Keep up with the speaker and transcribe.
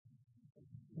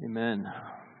Amen.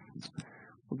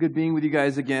 Well, good being with you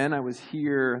guys again. I was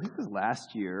here, I think it was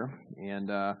last year, and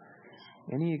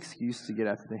any excuse to get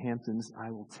out to the Hamptons,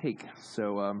 I will take.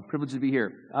 So, privileged to be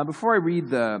here. Before I read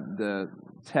the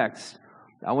text,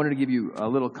 I wanted to give you a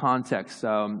little context.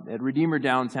 At Redeemer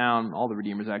Downtown, all the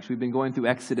Redeemers actually, we've been going through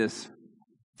Exodus,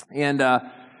 and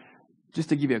just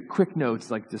to give you a quick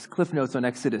notes, like just cliff notes on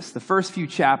Exodus, the first few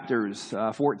chapters,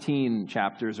 14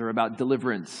 chapters, are about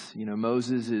deliverance. You know,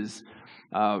 Moses is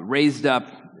raised up,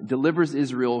 delivers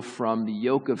Israel from the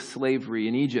yoke of slavery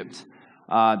in Egypt.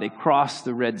 They cross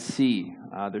the Red Sea.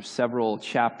 There's several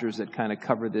chapters that kind of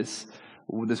cover this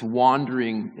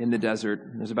wandering in the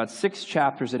desert. There's about 6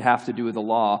 chapters that have to do with the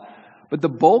law. But the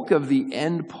bulk of the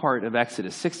end part of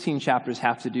Exodus, 16 chapters,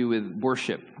 have to do with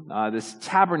worship. This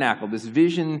tabernacle, this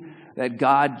vision that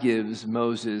God gives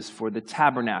Moses for the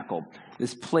tabernacle,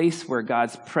 this place where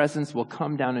God's presence will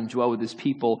come down and dwell with his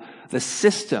people, the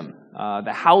system,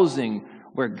 the housing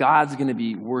where God's going to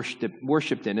be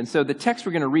worshipped in. And so the text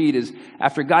we're going to read is,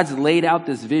 after God's laid out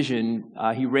this vision,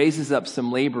 he raises up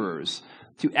some laborers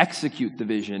to execute the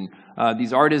vision,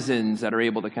 these artisans that are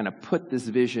able to kind of put this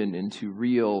vision into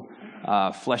real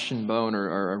flesh and bone,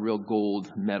 or a real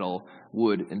gold, metal,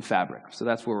 wood, and fabric. So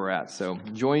that's where we're at. So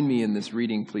join me in this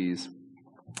reading, please.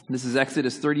 This is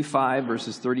Exodus 35,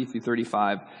 verses 30 through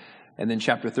 35, and then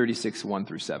chapter 36, 1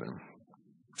 through 7.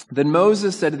 Then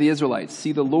Moses said to the Israelites,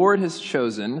 "See, the Lord has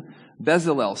chosen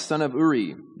Bezalel, son of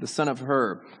Uri, the son of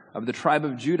Hur, of the tribe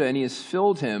of Judah, and he has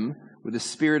filled him with the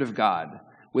Spirit of God,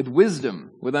 with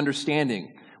wisdom, with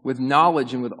understanding, with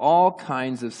knowledge, and with all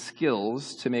kinds of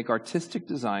skills to make artistic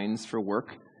designs for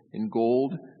work in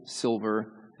gold,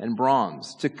 silver, and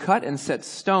bronze, to cut and set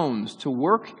stones, to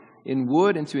work in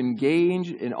wood, and to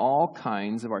engage in all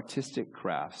kinds of artistic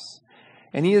crafts.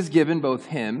 And he has given both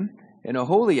him and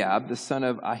Oholiab, the son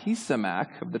of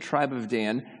Ahisamach, of the tribe of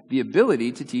Dan, the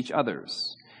ability to teach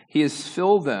others. He has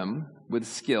filled them with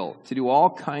skill to do all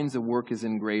kinds of work as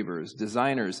engravers,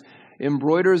 designers,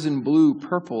 embroiders in blue,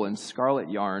 purple, and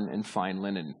scarlet yarn and fine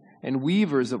linen, and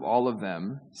weavers of all of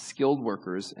them, skilled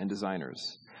workers and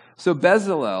designers. So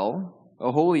Bezalel,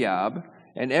 Oholiab,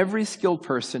 and every skilled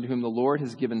person to whom the Lord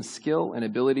has given skill and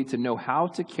ability to know how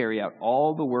to carry out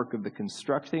all the work of the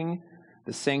constructing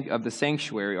of the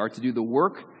sanctuary are to do the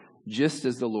work just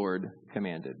as the Lord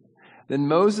commanded. Then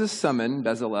Moses summoned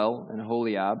Bezalel and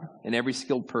Oholiab and every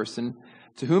skilled person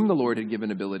to whom the Lord had given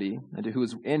ability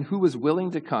and who was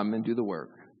willing to come and do the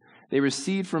work. They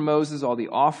received from Moses all the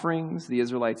offerings the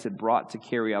Israelites had brought to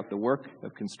carry out the work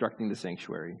of constructing the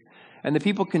sanctuary. And the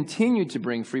people continued to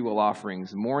bring freewill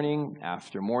offerings morning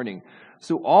after morning.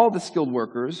 So all the skilled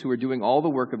workers who were doing all the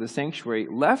work of the sanctuary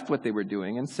left what they were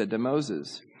doing and said to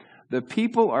Moses, "The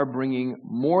people are bringing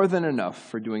more than enough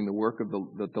for doing the work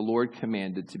that the Lord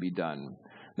commanded to be done."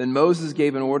 Then Moses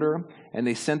gave an order, and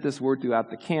they sent this word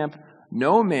throughout the camp: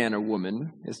 "No man or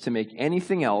woman is to make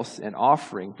anything else an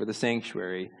offering for the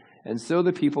sanctuary." And so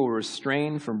the people were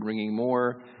restrained from bringing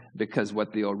more, because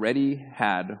what they already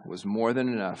had was more than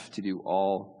enough to do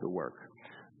all the work.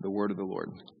 The word of the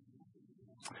Lord.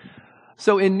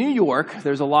 So in New York,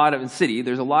 there's a lot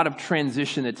of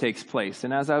transition that takes place.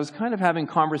 And as I was kind of having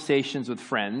conversations with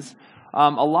friends,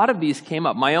 a lot of these came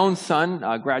up. My own son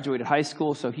graduated high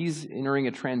school, so he's entering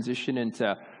a transition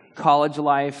into college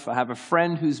life. I have a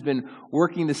friend who's been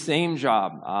working the same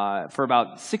job for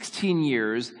about 16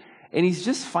 years, and he's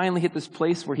just finally hit this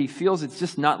place where he feels it's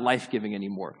just not life-giving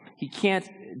anymore. He can't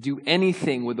do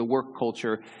anything with the work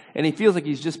culture, and he feels like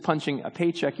he's just punching a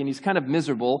paycheck, and he's kind of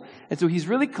miserable. And so he's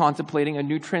really contemplating a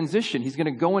new transition. He's going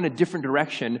to go in a different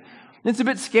direction. And it's a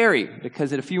bit scary,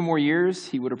 because in a few more years,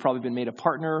 he would have probably been made a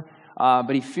partner,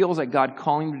 but he feels like God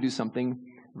calling him to do something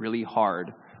really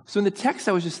hard. So in the text,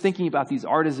 I was just thinking about these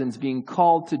artisans being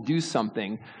called to do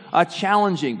something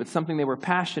challenging, but something they were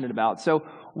passionate about. So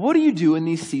what do you do in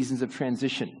these seasons of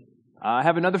transition? I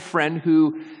have another friend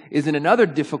who is in another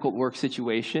difficult work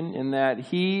situation, in that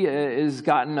he has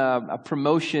gotten a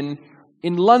promotion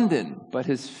in London, but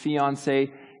his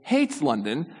fiancée hates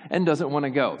London and doesn't want to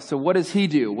go. So what does he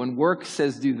do when work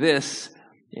says do this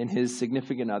and his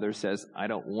significant other says, "I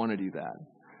don't want to do that"?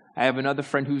 I have another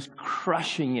friend who's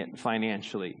crushing it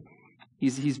financially.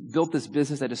 He's built this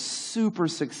business that is super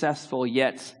successful,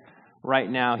 yet right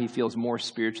now he feels more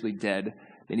spiritually dead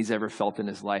than he's ever felt in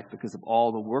his life because of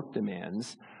all the work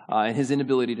demands and his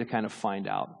inability to kind of find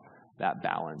out that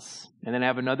balance. And then I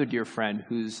have another dear friend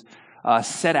who's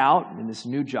set out in this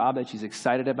new job that she's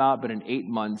excited about, but in 8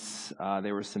 months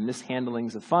there were some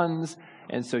mishandlings of funds,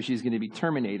 and so she's going to be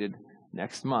terminated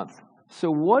next month.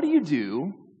 So what do you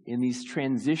do in these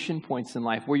transition points in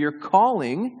life where your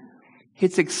calling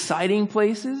hits exciting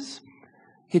places,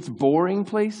 hits boring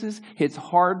places, hits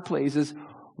hard places.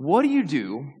 What do you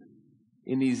do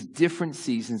in these different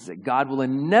seasons that God will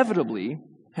inevitably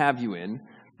have you in?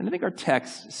 And I think our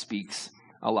text speaks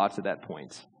a lot to that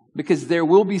point. Because there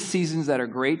will be seasons that are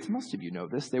great. Most of you know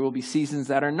this. There will be seasons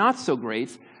that are not so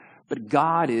great, but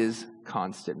God is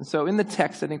constant. And so in the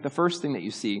text, I think the first thing that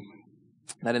you see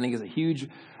that I think is a huge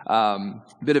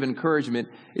bit of encouragement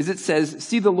is it says,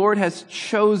 "See, the Lord has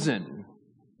chosen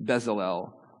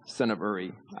Bezalel, son of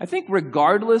Uri." I think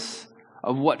regardless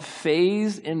of what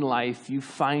phase in life you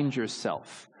find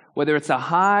yourself, whether it's a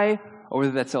high or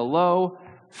whether that's a low,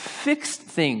 fixed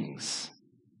things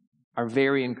are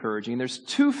very encouraging. There's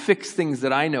two fixed things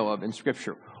that I know of in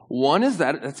Scripture. One is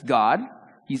that's God.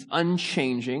 He's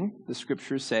unchanging, the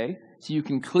Scriptures say, so you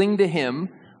can cling to Him.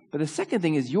 But the second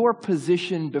thing is your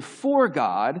position before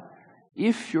God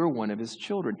if you're one of His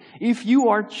children. If you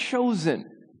are chosen,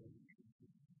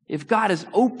 if God has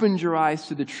opened your eyes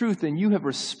to the truth and you have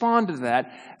responded to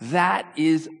that, that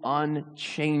is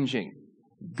unchanging.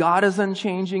 God is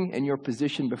unchanging and your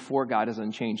position before God is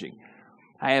unchanging.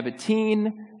 I have a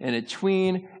teen and a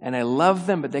tween, and I love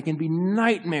them, but they can be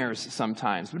nightmares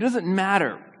sometimes. But it doesn't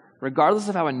matter. Regardless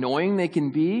of how annoying they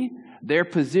can be, their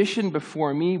position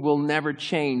before me will never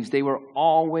change. They will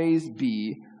always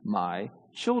be my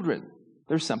children.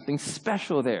 There's something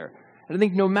special there. And I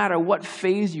think no matter what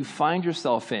phase you find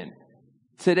yourself in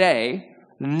today,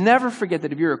 never forget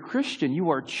that if you're a Christian, you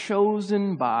are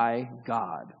chosen by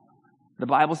God. The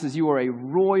Bible says you are a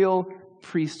royal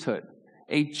priesthood,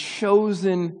 a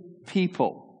chosen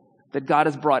people that God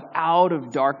has brought out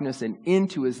of darkness and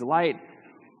into His light.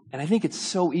 And I think it's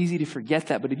so easy to forget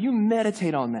that. But if you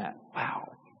meditate on that,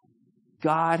 wow,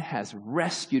 God has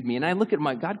rescued me. And I look at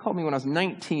God called me when I was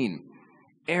 19,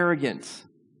 arrogant,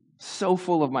 so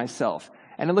full of myself.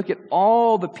 And I look at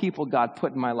all the people God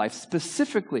put in my life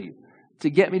specifically to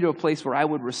get me to a place where I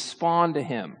would respond to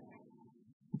Him.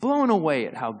 Blown away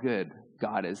at how good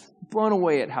God is. Blown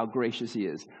away at how gracious He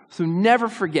is. So never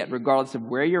forget, regardless of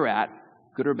where you're at,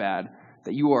 good or bad,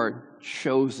 that you are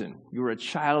chosen. You are a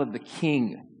child of the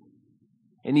King.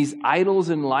 And these idols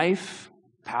in life,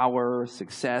 power,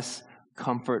 success,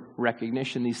 comfort,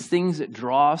 recognition, these things that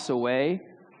draw us away,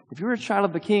 if you're a child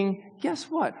of the King, guess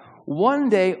what? One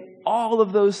day, all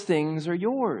of those things are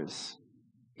yours.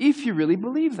 If you really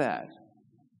believe that.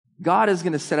 God is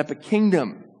going to set up a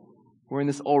kingdom. We're in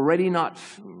this already not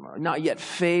yet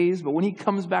phase, but when He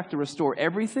comes back to restore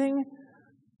everything,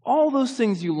 all those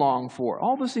things you long for,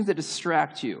 all those things that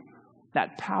distract you,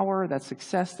 that power, that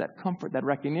success, that comfort, that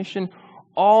recognition,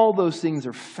 all those things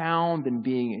are found in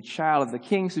being a child of the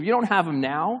King. So if you don't have them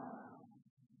now,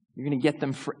 you're going to get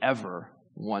them forever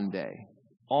one day.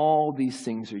 All these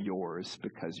things are yours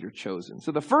because you're chosen.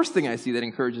 So the first thing I see that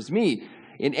encourages me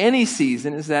in any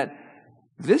season is that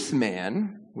this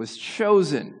man was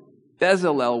chosen.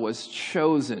 Bezalel was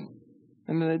chosen.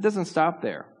 And then it doesn't stop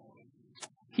there.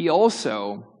 He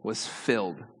also was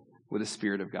filled with the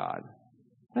Spirit of God.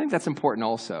 I think that's important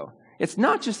also. It's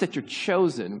not just that you're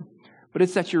chosen, but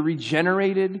it's that you're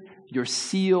regenerated, you're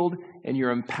sealed, and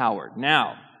you're empowered.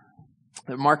 Now,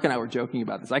 Mark and I were joking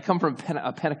about this. I come from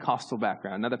a Pentecostal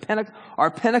background. Now,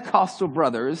 our Pentecostal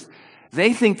brothers,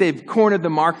 they think they've cornered the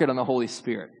market on the Holy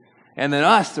Spirit. And then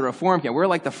us, the Reformed camp, we're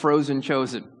like the frozen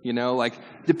chosen, like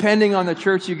depending on the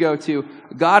church you go to,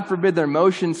 God forbid their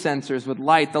motion sensors with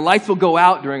light. The lights will go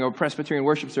out during a Presbyterian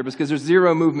worship service because there's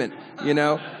zero movement,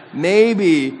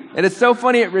 maybe. And it's so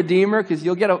funny at Redeemer because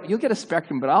you'll get a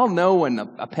spectrum, but I'll know when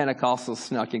a Pentecostal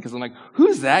snuck in because I'm like,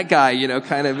 who's that guy,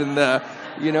 kind of in the,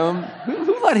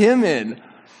 who let him in?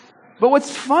 But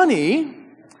what's funny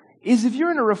is if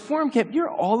you're in a Reformed camp, you're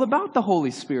all about the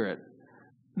Holy Spirit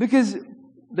because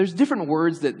there's different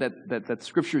words that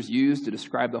Scriptures use to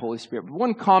describe the Holy Spirit. But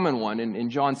one common one in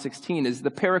John 16 is the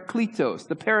Parakletos,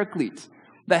 the Paraclete,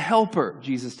 the helper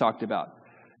Jesus talked about.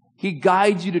 He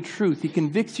guides you to truth. He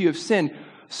convicts you of sin.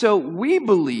 So we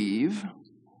believe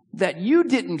that you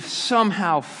didn't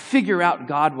somehow figure out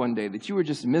God one day, that you were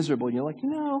just miserable. And you're like,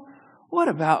 what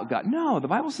about God? No, the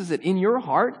Bible says that in your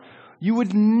heart, you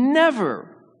would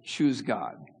never choose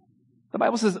God. The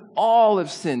Bible says all have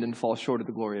sinned and fall short of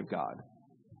the glory of God.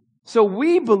 So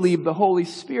we believe the Holy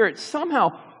Spirit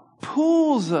somehow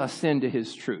pulls us into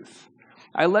His truth.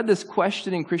 I led this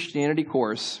Questioning Christianity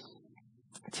course.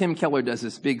 Tim Keller does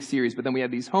this big series, but then we have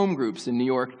these home groups in New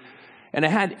York, and I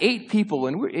had 8 people,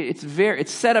 and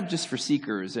it's set up just for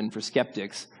seekers and for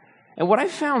skeptics. And what I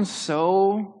found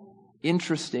so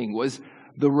interesting was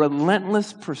the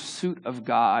relentless pursuit of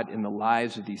God in the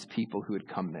lives of these people who had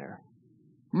come there.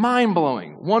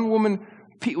 Mind-blowing. One woman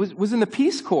was in the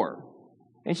Peace Corps.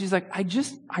 And she's like,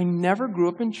 I never grew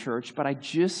up in church, but I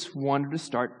just wanted to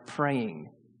start praying.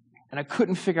 And I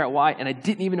couldn't figure out why, and I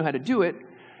didn't even know how to do it.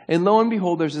 And lo and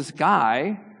behold, there's this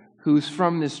guy who's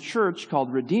from this church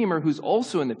called Redeemer, who's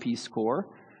also in the Peace Corps.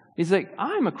 He's like,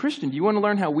 I'm a Christian. Do you want to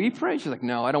learn how we pray? She's like,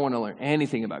 no, I don't want to learn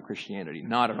anything about Christianity.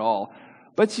 Not at all.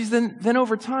 But she's then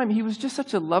over time, he was just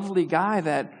such a lovely guy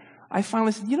that I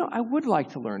finally said, I would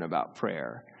like to learn about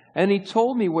prayer. And he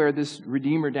told me where this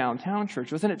Redeemer downtown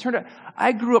church was. And it turned out,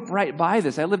 I grew up right by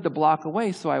this. I lived a block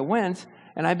away. So I went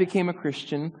and I became a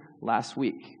Christian last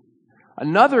week.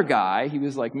 Another guy, he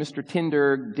was like Mr.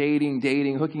 Tinder,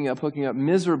 dating, hooking up,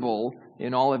 miserable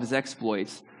in all of his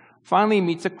exploits, finally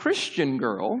meets a Christian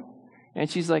girl. And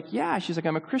she's like,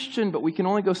 I'm a Christian, but we can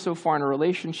only go so far in a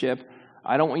relationship.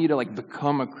 I don't want you to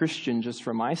become a Christian just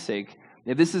for my sake.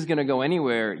 If this is going to go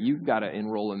anywhere, you've got to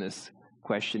enroll in this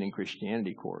questioning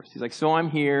Christianity course. He's like, so I'm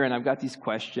here and I've got these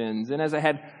questions. And as I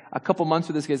had a couple months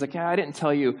with this guy, he's like, I didn't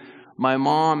tell you, my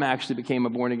mom actually became a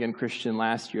born-again Christian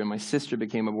last year, and my sister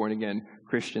became a born-again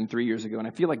Christian 3 years ago, and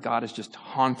I feel like God is just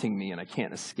haunting me and I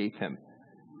can't escape him.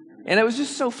 And it was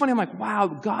just so funny. I'm like, wow,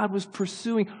 God was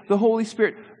pursuing the Holy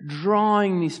Spirit,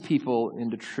 drawing these people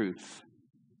into truth.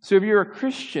 So if you're a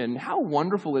Christian, how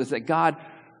wonderful it is that God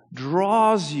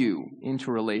draws you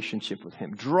into a relationship with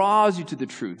him, draws you to the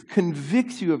truth,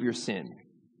 convicts you of your sin,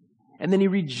 and then he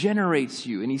regenerates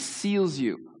you and he seals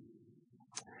you.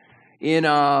 In,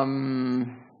 I'll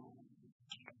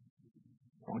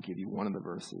give you one of the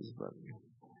verses, but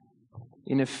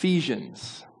in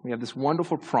Ephesians, we have this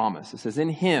wonderful promise. It says, in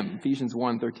him, Ephesians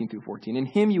 1:13-14, in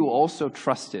him you also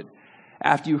trusted,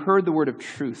 after you heard the word of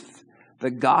truth, the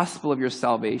gospel of your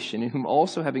salvation, in whom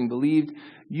also having believed,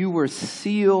 you were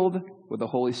sealed with the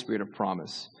Holy Spirit of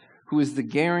promise, who is the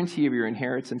guarantee of your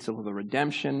inheritance until the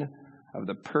redemption of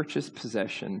the purchased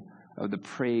possession of the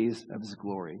praise of his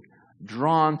glory.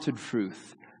 Drawn to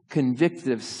truth, convicted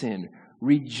of sin,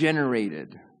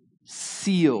 regenerated,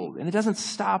 sealed. And it doesn't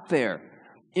stop there.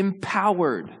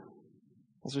 Empowered.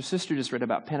 As our sister just read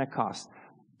about Pentecost.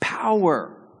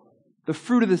 Power. The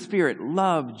fruit of the Spirit,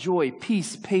 love, joy,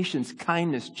 peace, patience,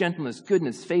 kindness, gentleness,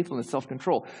 goodness, faithfulness,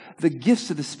 self-control. The gifts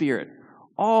of the Spirit.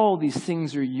 All these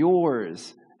things are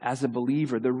yours as a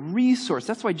believer. The resource.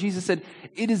 That's why Jesus said,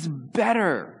 it is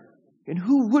better. And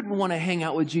who wouldn't want to hang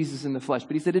out with Jesus in the flesh?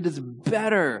 But he said, it is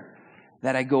better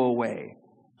that I go away.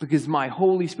 Because my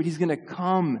Holy Spirit, he's going to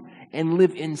come and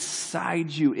live inside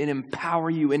you and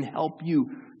empower you and help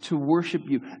you to worship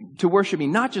me.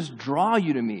 Not just draw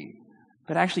you to me,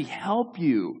 but actually help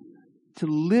you to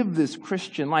live this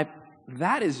Christian life.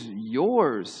 That is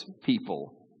yours,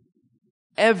 people.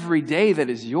 Every day that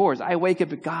is yours. I wake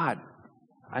up at God.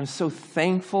 I'm so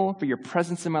thankful for your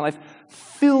presence in my life.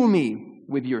 Fill me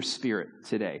with your Spirit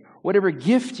today. Whatever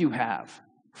gift you have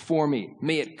for me,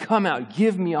 may it come out.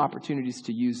 Give me opportunities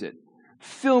to use it.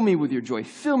 Fill me with your joy.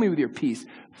 Fill me with your peace.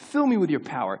 Fill me with your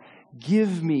power.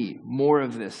 Give me more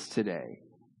of this today,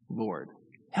 Lord.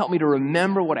 Help me to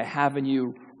remember what I have in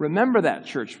you. Remember that,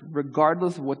 church,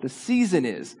 regardless of what the season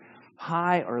is,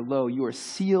 high or low, you are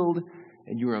sealed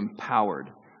and you are empowered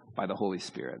by the Holy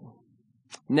Spirit.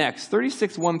 Next,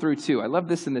 36, 1-2. I love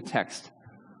this in the text.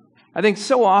 I think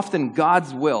so often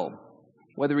God's will,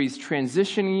 whether he's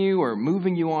transitioning you or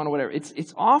moving you on or whatever,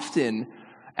 it's often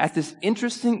at this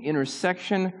interesting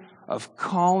intersection of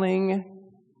calling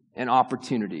and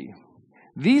opportunity.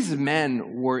 These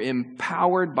men were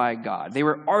empowered by God. They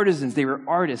were artisans. They were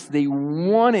artists. They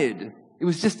wanted, it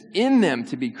was just in them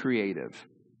to be creative.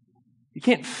 You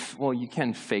can't, you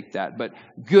can fake that, but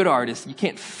good artists, you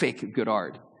can't fake good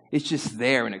art. It's just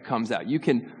there and it comes out. You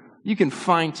can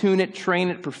fine-tune it, train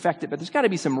it, perfect it, but there's got to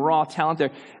be some raw talent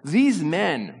there. These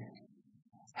men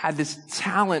had this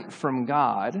talent from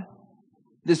God,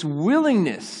 this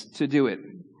willingness to do it.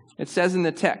 It says in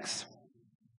the text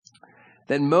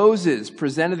that Moses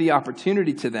presented the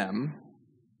opportunity to them,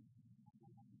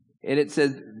 and it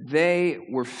says they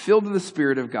were filled with the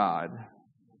Spirit of God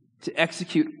to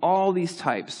execute all these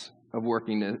types of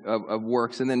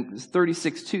works. And then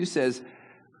 36:2 says,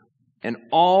 and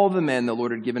all the men the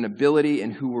Lord had given ability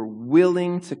and who were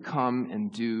willing to come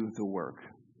and do the work.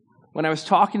 When I was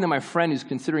talking to my friend who's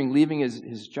considering leaving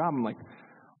his job, I'm like,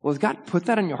 well, has God put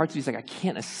that in your heart? So he's like, I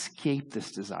can't escape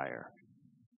this desire.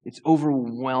 It's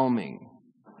overwhelming.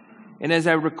 And as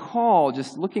I recall,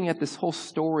 just looking at this whole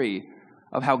story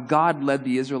of how God led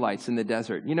the Israelites in the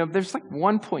desert, there's like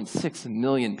 1.6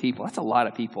 million people. That's a lot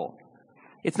of people.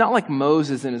 It's not like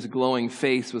Moses and his glowing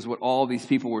face was what all these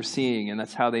people were seeing, and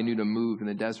that's how they knew to move in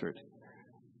the desert.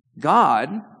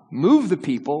 God moved the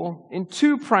people in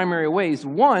two primary ways.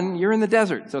 One, you're in the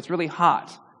desert, so it's really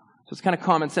hot. So it's kind of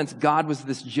common sense. God was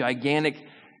this gigantic,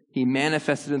 he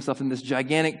manifested himself in this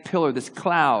gigantic pillar, this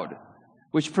cloud,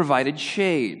 which provided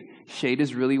shade. Shade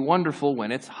is really wonderful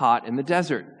when it's hot in the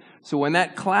desert. So when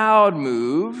that cloud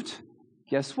moved,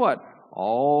 guess what?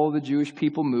 All the Jewish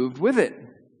people moved with it.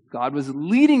 God was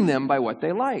leading them by what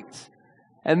they liked.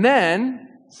 And then,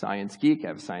 science geek, I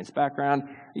have a science background,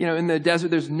 in the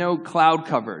desert there's no cloud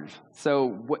coverage.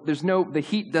 So the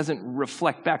heat doesn't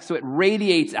reflect back. So it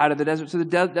radiates out of the desert. So the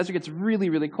desert gets really,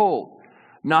 really cold.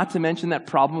 Not to mention that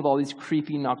problem with all these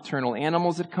creepy nocturnal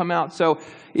animals that come out. So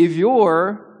if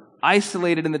you're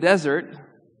isolated in the desert,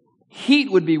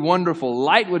 heat would be wonderful.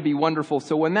 Light would be wonderful.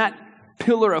 So when that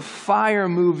pillar of fire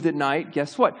moved at night,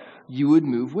 guess what? You would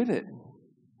move with it.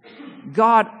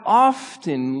 God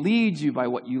often leads you by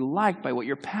what you like, by what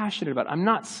you're passionate about. I'm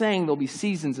not saying there'll be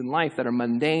seasons in life that are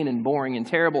mundane and boring and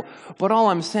terrible, but all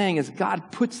I'm saying is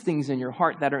God puts things in your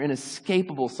heart that are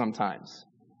inescapable sometimes.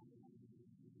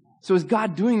 So is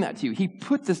God doing that to you? He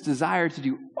put this desire to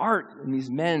do art in these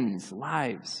men's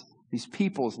lives, these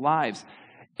people's lives.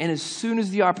 And as soon as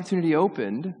the opportunity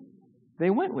opened, they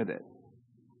went with it.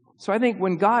 So I think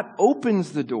when God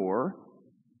opens the door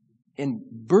and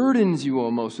burdens you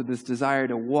almost with this desire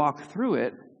to walk through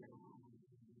it,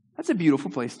 that's a beautiful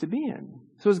place to be in.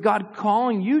 So is God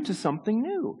calling you to something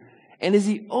new? And is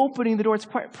he opening the door? It's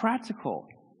quite practical.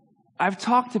 I've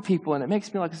talked to people and it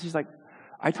makes me like,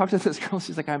 I talked to this girl,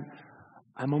 she's like, I'm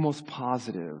almost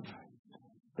positive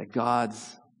that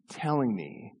God's telling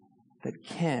me that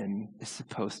Ken is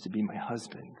supposed to be my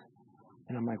husband.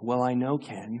 And I'm like, well, I know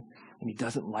Ken, and he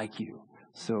doesn't like you.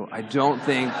 So I don't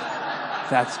think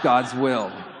that's God's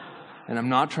will. And I'm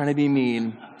not trying to be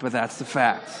mean, but that's the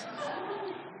facts.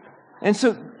 And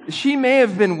so she may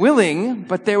have been willing,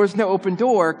 but there was no open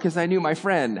door because I knew my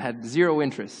friend had zero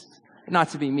interest. Not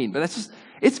to be mean, but that's just,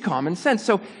 it's common sense.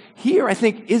 So here, I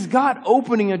think, is God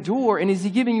opening a door, and is he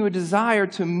giving you a desire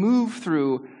to move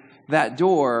through that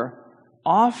door?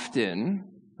 Often,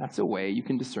 that's a way you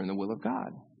can discern the will of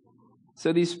God.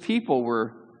 So these people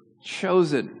were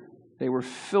chosen. They were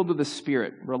filled with the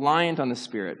Spirit, reliant on the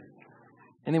Spirit,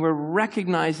 and they were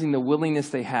recognizing the willingness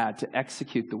they had to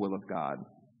execute the will of God.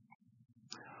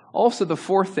 Also, the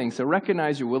fourth thing, so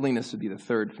recognize your willingness would be the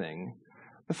third thing.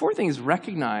 The fourth thing is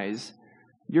recognize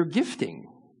your gifting.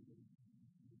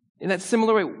 In that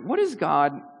similar way, what has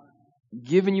God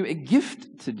given you a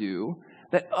gift to do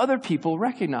that other people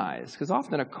recognize? Because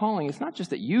often a calling, it's not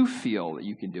just that you feel that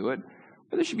you can do it,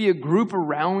 but there should be a group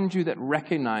around you that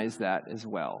recognize that as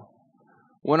well.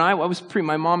 When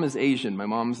my mom is Asian. My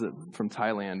mom's from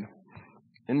Thailand.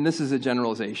 And this is a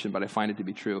generalization, but I find it to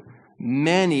be true.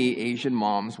 Many Asian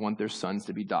moms want their sons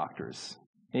to be doctors.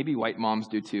 Maybe white moms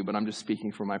do too, but I'm just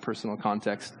speaking from my personal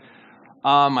context.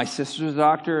 My sister's a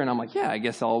doctor, and I'm like, yeah, I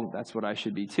guess that's what I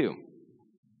should be too.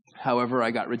 However,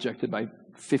 I got rejected by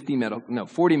 40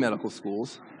 medical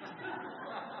schools,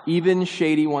 even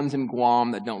shady ones in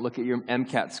Guam that don't look at your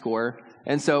MCAT score.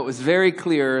 And so it was very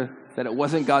clear that it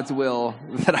wasn't God's will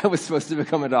that I was supposed to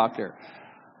become a doctor.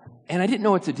 And I didn't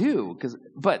know what to do,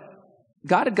 but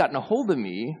God had gotten a hold of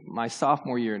me my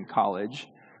sophomore year in college,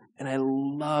 and I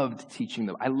loved teaching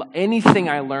them. Anything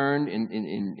I learned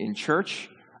in church,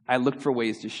 I looked for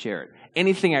ways to share it.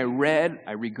 Anything I read,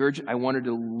 I wanted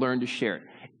to learn to share it.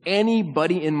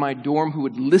 Anybody in my dorm who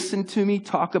would listen to me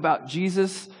talk about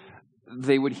Jesus,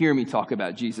 they would hear me talk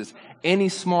about Jesus. Any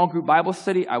small group Bible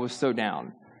study, I was so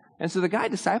down. And so the guy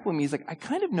discipling me, he's like, I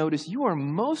kind of noticed you are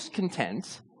most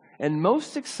content and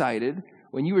most excited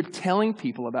when you were telling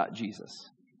people about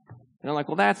Jesus. And I'm like,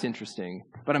 well, that's interesting,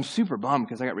 but I'm super bummed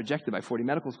because I got rejected by 40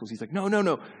 medical schools. He's like, no,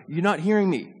 you're not hearing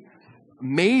me.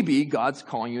 Maybe God's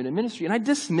calling you into ministry. And I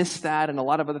dismissed that, and a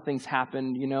lot of other things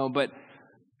happened, but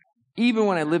even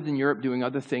when I lived in Europe doing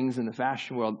other things in the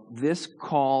fashion world, this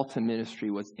call to ministry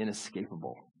was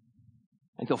inescapable.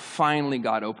 Until finally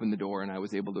God opened the door and I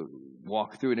was able to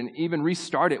walk through it and even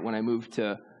restart it when I moved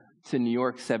to New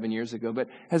York 7 years ago. But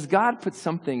has God put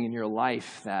something in your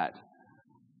life that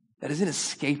is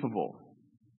inescapable,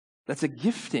 that's a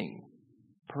gifting?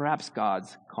 Perhaps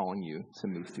God's calling you to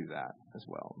move through that as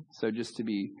well. So just to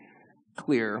be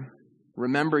clear,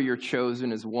 remember you're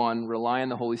chosen as 1, rely on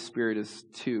the Holy Spirit as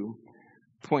 2.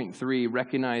 Point 3,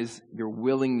 recognize your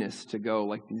willingness to go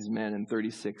like these men in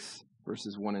 36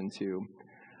 verses 1 and 2.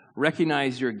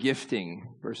 Recognize your gifting,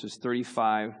 verses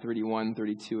 35, 31,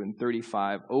 32, and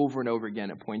 35. Over and over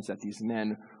again, it points out these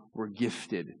men were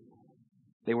gifted.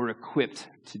 They were equipped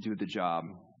to do the job.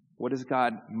 What has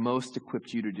God most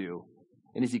equipped you to do?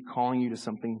 And is he calling you to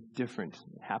something different?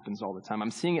 It happens all the time.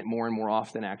 I'm seeing it more and more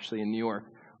often, actually, in New York,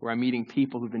 where I'm meeting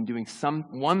people who've been doing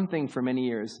one thing for many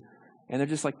years, and they're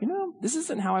just like, this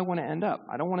isn't how I want to end up.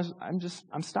 I don't want to,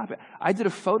 I'm stopping. I did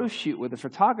a photo shoot with a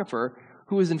photographer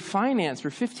who was in finance for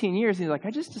 15 years. And he's like,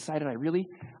 I just decided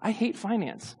I hate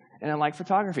finance and I like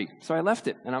photography. So I left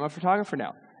it and I'm a photographer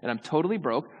now. And I'm totally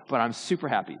broke, but I'm super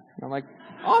happy. And I'm like,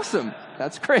 awesome.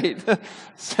 That's great.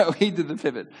 So he did the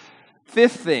pivot.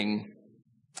 Fifth thing,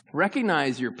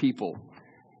 recognize your people.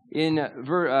 In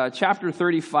chapter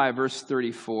 35, verse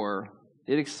 34,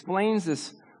 it explains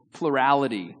this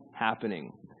plurality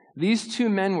happening. These two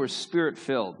men were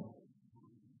spirit-filled,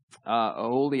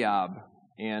 Oholiab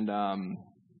and, I'm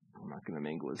not going to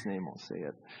mangle his name, I'll say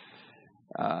it.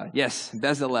 Yes,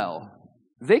 Bezalel.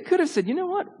 They could have said, you know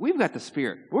what? We've got the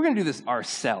Spirit. We're going to do this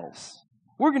ourselves.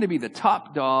 We're going to be the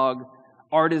top dog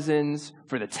artisans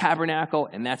for the tabernacle,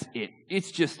 and that's it. It's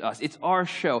just us. It's our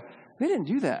show. They didn't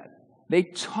do that. They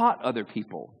taught other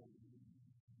people.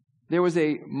 There was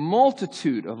a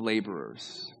multitude of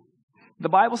laborers. The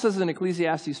Bible says in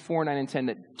Ecclesiastes 4, 9, and 10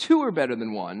 that two are better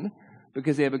than one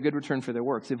because they have a good return for their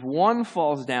works. If one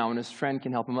falls down, his friend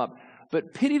can help him up.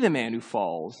 But pity the man who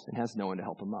falls and has no one to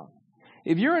help him up.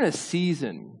 If you're in a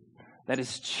season that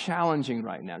is challenging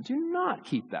right now, do not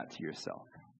keep that to yourself.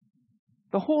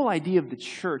 The whole idea of the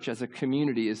church as a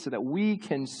community is so that we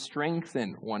can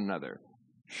strengthen one another,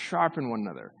 sharpen one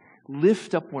another,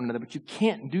 lift up one another, but you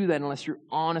can't do that unless you're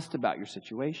honest about your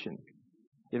situation.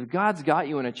 If God's got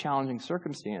you in a challenging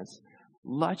circumstance,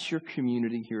 let your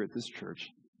community here at this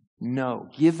church know.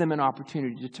 Give them an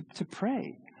opportunity to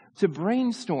pray, to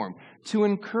brainstorm, to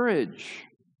encourage.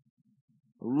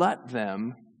 Let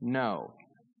them know.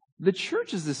 The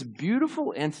church is this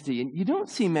beautiful entity, and you don't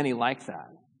see many like that.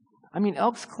 I mean,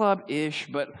 Elks Club-ish,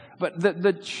 but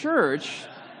the church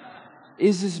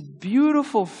is this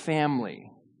beautiful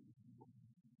family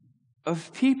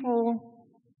of people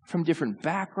from different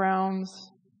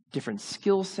backgrounds, different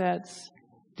skill sets,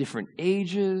 different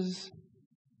ages,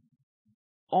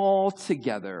 all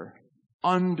together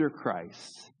under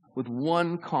Christ with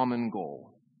one common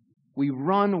goal. We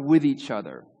run with each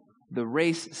other the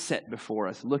race set before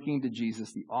us, looking to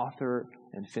Jesus, the author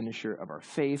and finisher of our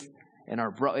faith. And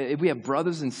if we have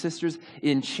brothers and sisters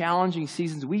in challenging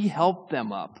seasons, we help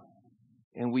them up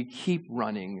and we keep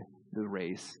running the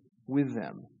race with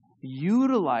them.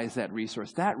 Utilize that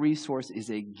resource. That resource is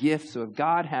a gift. So if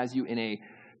God has you in a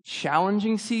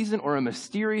challenging season or a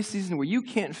mysterious season where you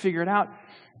can't figure it out,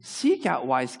 seek out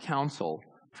wise counsel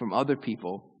from other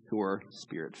people who are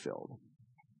Spirit-filled.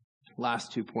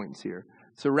 Last 2 points here.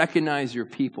 So recognize your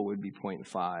people would be point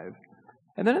 5.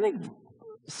 And then I think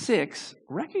 6,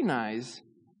 recognize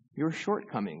your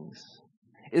shortcomings.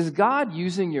 Is God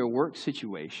using your work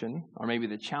situation, or maybe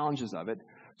the challenges of it,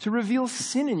 to reveal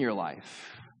sin in your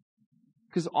life?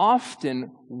 Because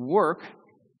often work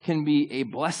can be a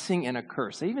blessing and a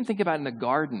curse. I even think about it in the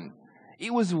garden.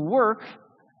 It was work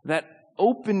that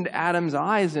opened Adam's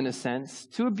eyes, in a sense,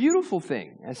 to a beautiful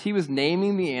thing. As he was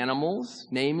naming the animals,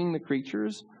 naming the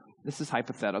creatures, this is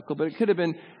hypothetical, but it could have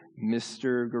been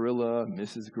Mr. Gorilla,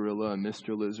 Mrs. Gorilla,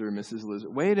 Mr. Lizard, Mrs.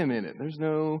 Lizard. Wait a minute, there's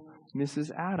no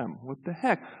Mrs. Adam. What the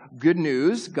heck? Good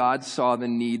news, God saw the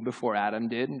need before Adam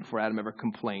did, and before Adam ever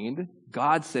complained.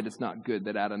 God said it's not good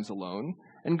that Adam's alone,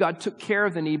 and God took care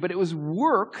of the need, but it was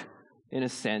work, in a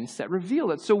sense, that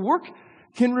revealed it. So work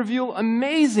can reveal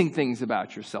amazing things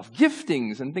about yourself,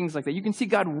 giftings and things like that. You can see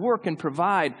God work and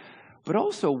provide, but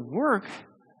also work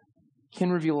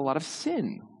can reveal a lot of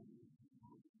sin.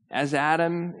 As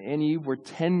Adam and Eve were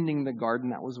tending the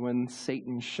garden, that was when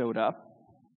Satan showed up,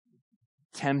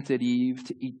 tempted Eve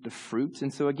to eat the fruit.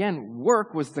 And so again,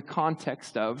 work was the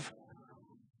context of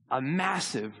a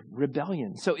massive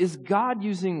rebellion. So is God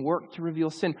using work to reveal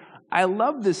sin? I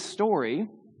love this story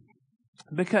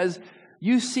because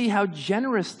you see how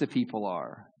generous the people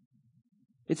are.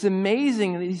 It's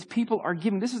amazing that these people are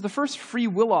giving. This is the first free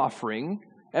will offering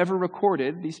ever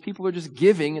recorded. These people are just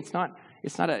giving. It's not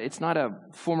a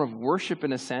form of worship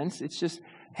in a sense. It's just,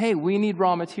 hey, we need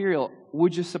raw material.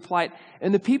 Would you supply it?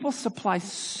 And the people supply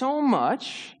so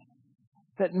much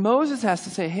that Moses has to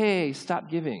say, hey, stop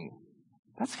giving.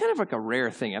 That's kind of like a rare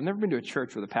thing. I've never been to a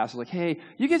church where the pastor's like, hey,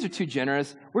 you guys are too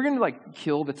generous. We're going to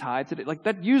kill the tithe today.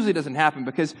 That usually doesn't happen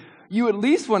because you at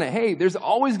least want to, hey, there's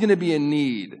always going to be a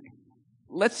need.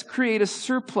 Let's create a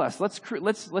surplus. Let's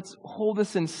hold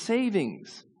this in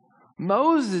savings.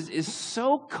 Moses is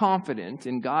so confident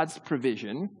in God's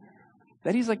provision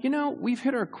that he's like, we've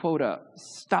hit our quota.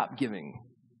 Stop giving.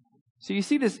 So you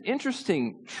see this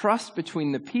interesting trust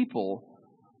between the people,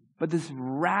 but this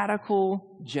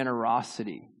radical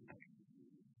generosity.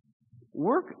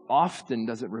 Work often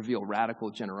doesn't reveal radical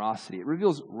generosity. It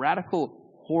reveals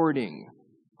radical hoarding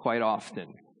quite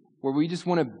often, where we just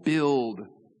want to build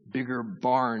bigger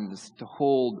barns to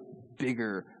hold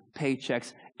bigger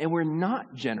paychecks, and we're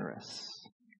not generous.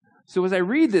 So as I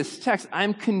read this text,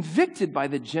 I'm convicted by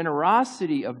the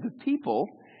generosity of the people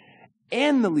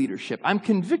and the leadership. I'm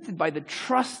convicted by the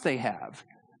trust they have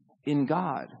in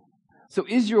God. So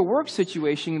is your work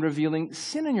situation revealing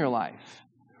sin in your life?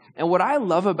 And what I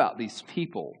love about these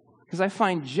people, because I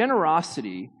find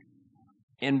generosity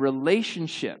and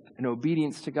relationship and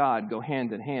obedience to God go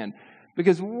hand in hand.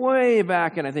 Because way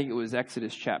back in, I think it was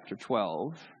Exodus chapter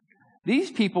 12,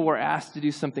 these people were asked to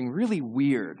do something really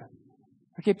weird.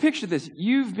 Okay, picture this.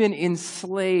 You've been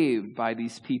enslaved by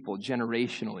these people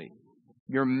generationally.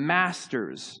 Your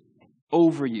masters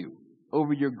over you,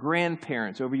 over your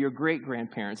grandparents, over your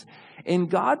great-grandparents. And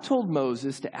God told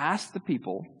Moses to ask the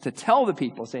people, to tell the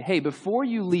people, say, hey, before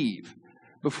you leave,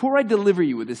 before I deliver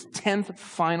you with this 10th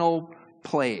final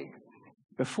plague,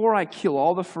 before I kill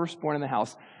all the firstborn in the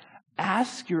house,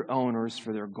 ask your owners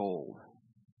for their gold.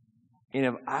 And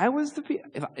if I was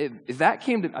if that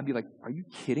came to, I'd be like, are you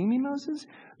kidding me, Moses?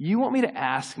 You want me to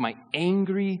ask my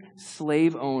angry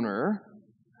slave owner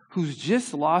who's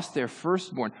just lost their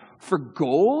firstborn for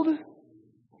gold?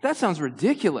 That sounds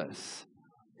ridiculous.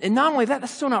 And not only that,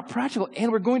 that's so not practical.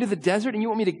 And we're going to the desert and you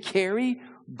want me to carry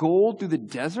gold through the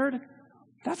desert?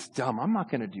 That's dumb. I'm not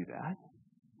going to do that.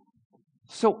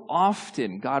 So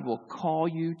often, God will call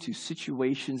you to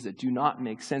situations that do not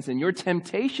make sense. And your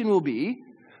temptation will be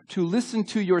to listen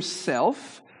to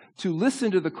yourself, to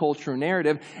listen to the cultural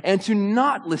narrative, and to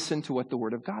not listen to what the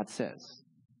Word of God says.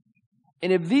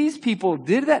 And if these people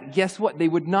did that, guess what? They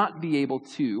would not be able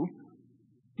to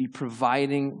be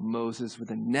providing Moses with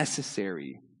the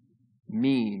necessary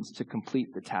means to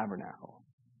complete the tabernacle.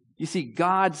 You see,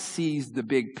 God sees the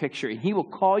big picture, and He will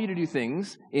call you to do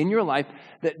things in your life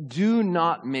that do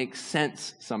not make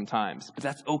sense sometimes. But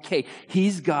that's okay.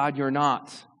 He's God, you're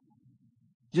not.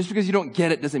 Just because you don't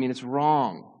get it doesn't mean it's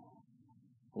wrong.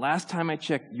 Last time I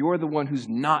checked, you're the one who's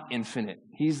not infinite.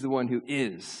 He's the one who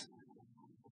is.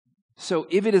 So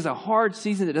if it is a hard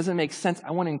season that doesn't make sense,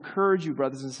 I want to encourage you,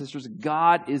 brothers and sisters,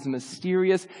 God is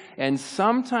mysterious, and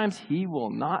sometimes He will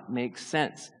not make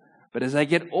sense. But as I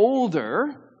get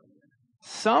older,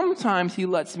 sometimes He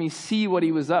lets me see what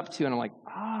He was up to, and I'm like,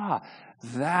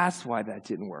 that's why that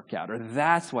didn't work out, or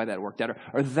that's why that worked out,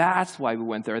 or that's why we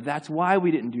went there, or that's why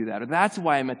we didn't do that, or that's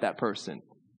why I met that person.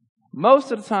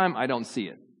 Most of the time, I don't see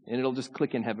it, and it'll just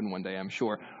click in heaven one day, I'm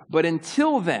sure. But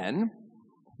until then,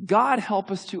 God help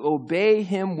us to obey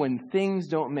Him when things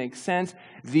don't make sense.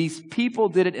 These people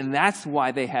did it, and that's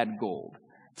why they had gold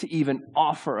to even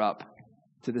offer up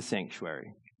to the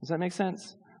sanctuary. Does that make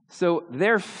sense? So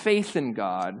their faith in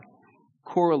God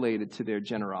correlated to their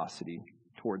generosity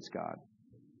towards God.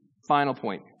 Final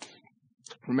point.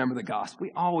 Remember the gospel.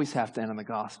 We always have to end on the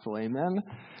gospel, amen?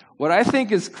 What I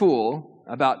think is cool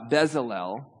about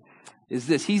Bezalel is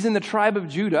this. He's in the tribe of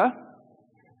Judah,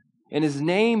 and his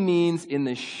name means in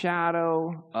the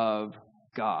shadow of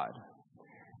God.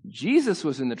 Jesus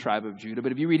was in the tribe of Judah,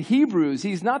 but if you read Hebrews,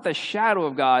 he's not the shadow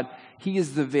of God. He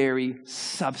is the very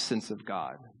substance of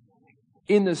God.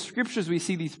 In the scriptures, we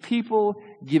see these people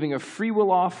giving a free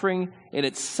will offering, and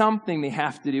it's something they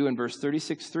have to do in verse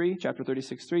 36:3, chapter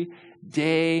 36:3,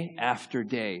 day after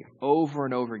day, over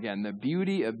and over again. The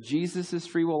beauty of Jesus'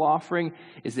 free will offering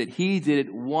is that He did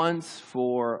it once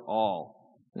for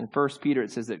all. In 1 Peter,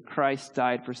 it says that Christ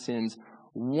died for sins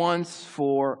once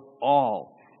for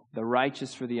all, the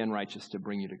righteous for the unrighteous, to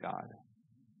bring you to God.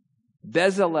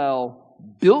 Bezalel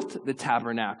built the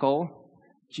tabernacle.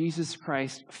 Jesus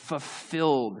Christ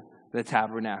fulfilled the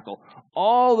tabernacle.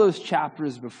 All those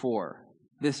chapters before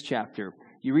this chapter,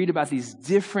 you read about these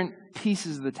different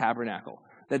pieces of the tabernacle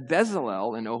that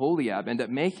Bezalel and Oholiab end up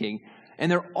making,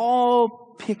 and they're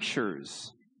all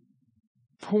pictures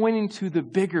pointing to the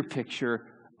bigger picture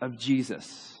of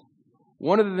Jesus.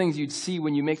 One of the things you'd see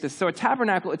when you make this, so a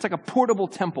tabernacle, it's like a portable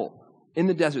temple in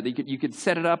the desert. You could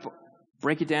set it up,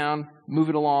 break it down, move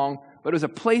it along, but it was a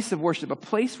place of worship, a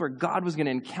place where God was going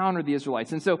to encounter the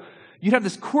Israelites. And so you'd have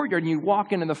this courtyard, and you'd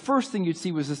walk in, and the first thing you'd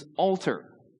see was this altar.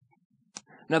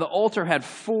 Now, the altar had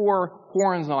 4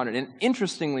 horns on it, and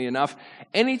interestingly enough,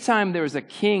 anytime there was a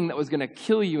king that was going to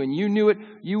kill you and you knew it,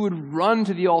 you would run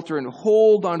to the altar and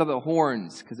hold onto the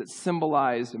horns because it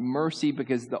symbolized mercy,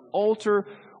 because the altar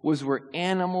was where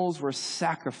animals were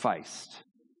sacrificed.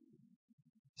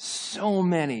 So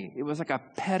many. It was like a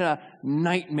PETA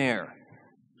nightmare.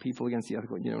 People against the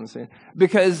ethical, you know what I'm saying?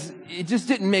 Because it just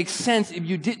didn't make sense if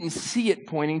you didn't see it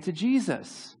pointing to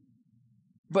Jesus.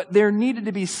 But there needed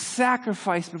to be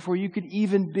sacrifice before you could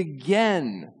even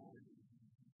begin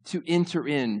to enter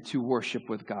into worship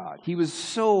with God. He was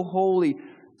so holy,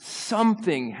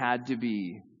 something had to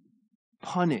be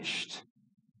punished.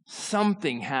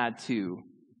 Something had to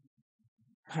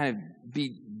kind of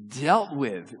be dealt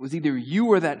with. It was either you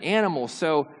or that animal.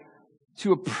 So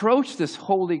to approach this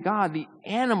holy God, the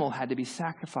animal had to be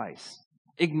sacrificed,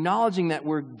 acknowledging that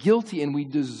we're guilty and we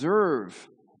deserve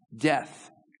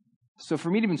death. So for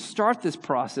me to even start this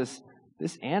process,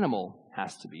 this animal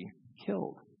has to be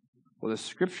killed. Well, the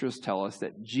scriptures tell us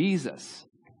that Jesus,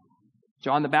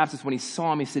 John the Baptist, when he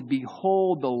saw him, he said,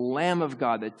 "Behold the Lamb of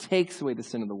God that takes away the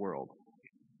sin of the world."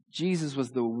 Jesus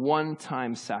was the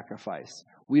one-time sacrifice.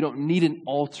 We don't need an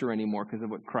altar anymore because of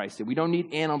what Christ did. We don't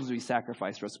need animals to be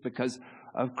sacrificed for us because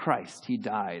of Christ. He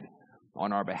died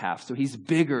on our behalf. So he's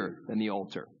bigger than the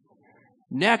altar.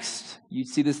 Next, you'd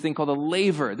see this thing called a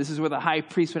laver. This is where the high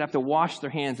priest would have to wash their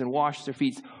hands and wash their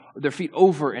feet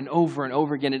over and over and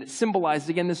over again. And it symbolized,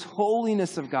 again, this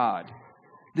holiness of God,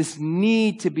 this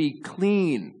need to be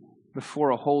clean before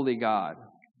a holy God.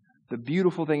 The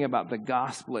beautiful thing about the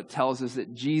gospel, it tells us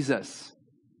that Jesus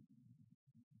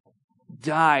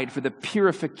died for the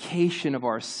purification of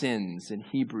our sins in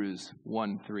Hebrews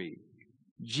 1:3.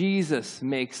 Jesus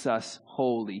makes us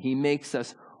holy. He makes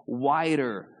us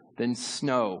whiter than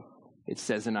snow, it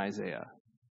says in Isaiah.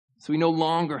 So we no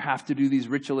longer have to do these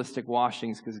ritualistic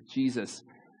washings because Jesus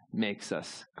makes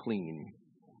us clean.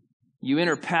 You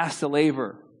enter past the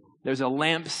laver. There's a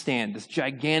lampstand, this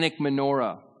gigantic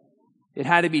menorah. It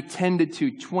had to be tended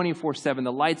to 24/7.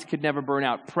 The lights could never burn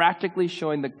out, practically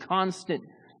showing the constant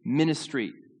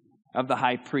ministry of the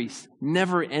high priest,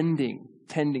 never ending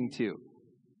tending to.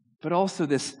 But also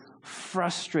this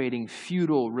frustrating,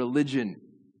 futile religion.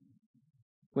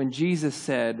 When Jesus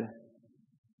said,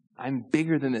 "I'm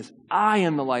bigger than this. I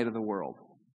am the light of the world.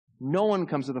 No one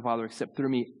comes to the Father except through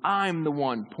me. I'm the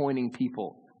one pointing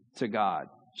people to God."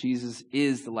 Jesus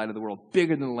is the light of the world,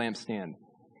 bigger than the lampstand.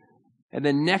 And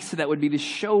then next to that would be the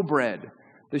showbread.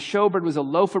 The showbread was a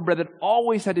loaf of bread that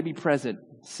always had to be present,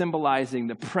 symbolizing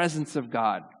the presence of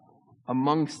God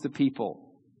amongst the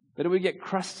people. But it would get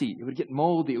crusty, it would get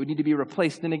moldy, it would need to be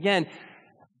replaced. And again,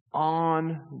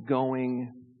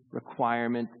 ongoing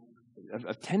requirement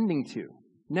of tending to,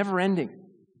 never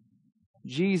ending.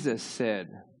 Jesus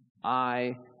said,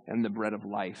 "I am the bread of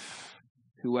life.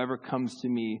 Whoever comes to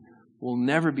me will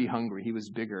never be hungry." He was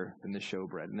bigger than the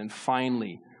showbread. And then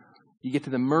finally, you get to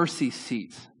the mercy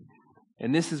seat.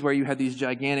 And this is where you have these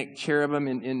gigantic cherubim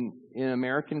in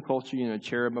American culture. You know,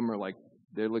 cherubim are like,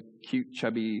 they look cute,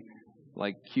 chubby,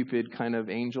 like Cupid kind of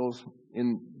angels.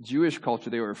 In Jewish culture,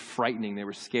 they were frightening. They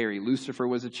were scary. Lucifer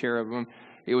was a cherubim.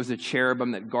 It was a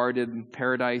cherubim that guarded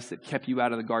paradise, that kept you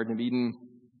out of the Garden of Eden.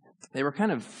 They were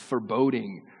kind of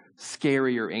foreboding,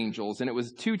 scarier angels. And it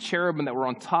was two cherubim that were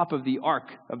on top of the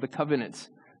Ark of the Covenant,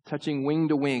 touching wing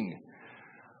to wing,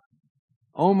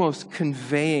 almost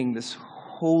conveying this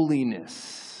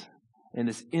holiness and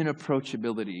this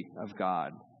inapproachability of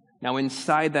God. Now,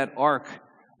 inside that ark,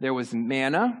 there was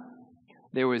manna,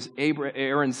 there was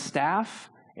Aaron's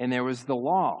staff, and there was the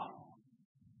law.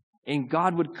 And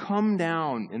God would come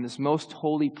down in this most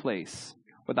holy place,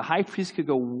 where the high priest could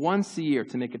go once a year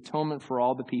to make atonement for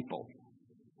all the people.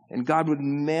 And God would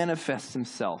manifest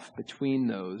himself between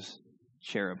those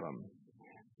cherubim.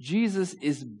 Jesus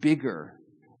is bigger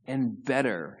and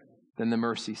better than the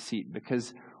mercy seat,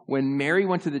 because when Mary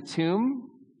went to the tomb,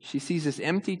 she sees this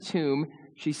empty tomb.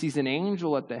 She sees an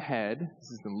angel at the head,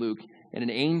 this is in Luke, and an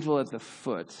angel at the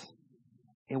foot.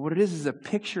 And what it is a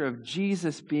picture of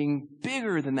Jesus being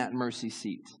bigger than that mercy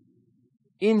seat.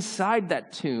 Inside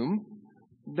that tomb,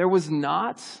 there was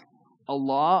not a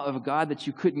law of God that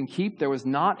you couldn't keep. There was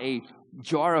not a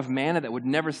jar of manna that would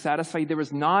never satisfy you. There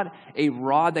was not a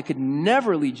rod that could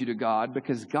never lead you to God,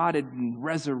 because God had been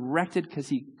resurrected because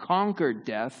he conquered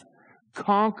death,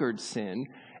 conquered sin,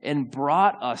 and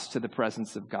brought us to the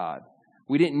presence of God.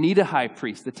 We didn't need a high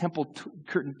priest. The temple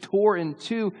curtain tore in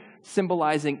two,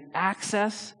 symbolizing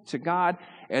access to God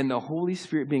and the Holy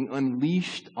Spirit being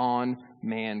unleashed on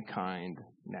mankind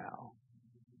now.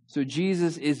 So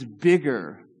Jesus is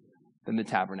bigger than the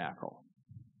tabernacle.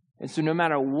 And so no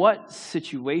matter what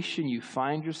situation you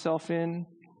find yourself in,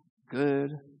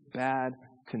 good, bad,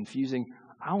 confusing,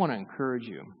 I want to encourage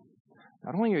you.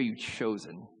 Not only are you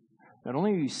chosen, not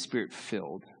only are you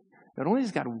Spirit-filled, not only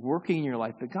is God working in your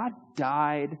life, but God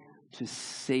died to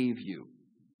save you.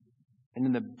 And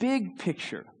in the big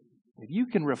picture, if you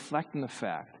can reflect on the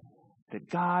fact that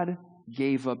God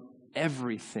gave up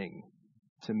everything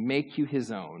to make you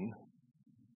his own,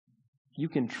 you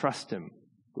can trust him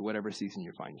for whatever season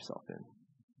you find yourself in.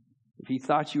 If he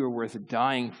thought you were worth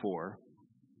dying for,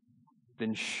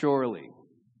 then surely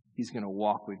he's going to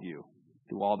walk with you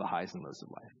through all the highs and lows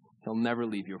of life. He'll never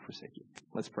leave you or forsake you.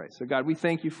 Let's pray. So God, we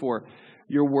thank you for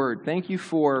your word. Thank you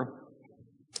for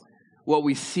what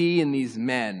we see in these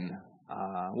men,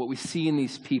 what we see in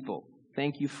these people.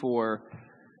 Thank you for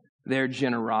their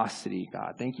generosity,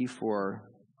 God. Thank you for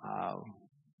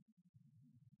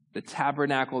the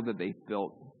tabernacle that they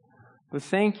built. But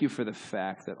thank you for the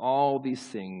fact that all these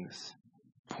things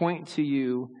point to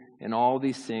you and all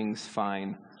these things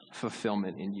find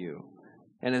fulfillment in you.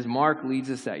 And as Mark leads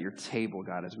us at your table,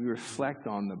 God, as we reflect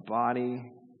on the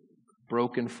body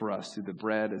broken for us through the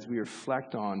bread, as we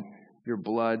reflect on your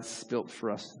blood spilt for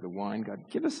us through the wine, God,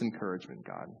 give us encouragement,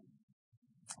 God.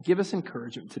 Give us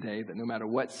encouragement today that no matter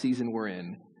what season we're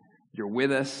in, you're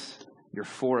with us, you're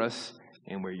for us,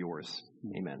 and we're yours.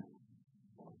 Amen.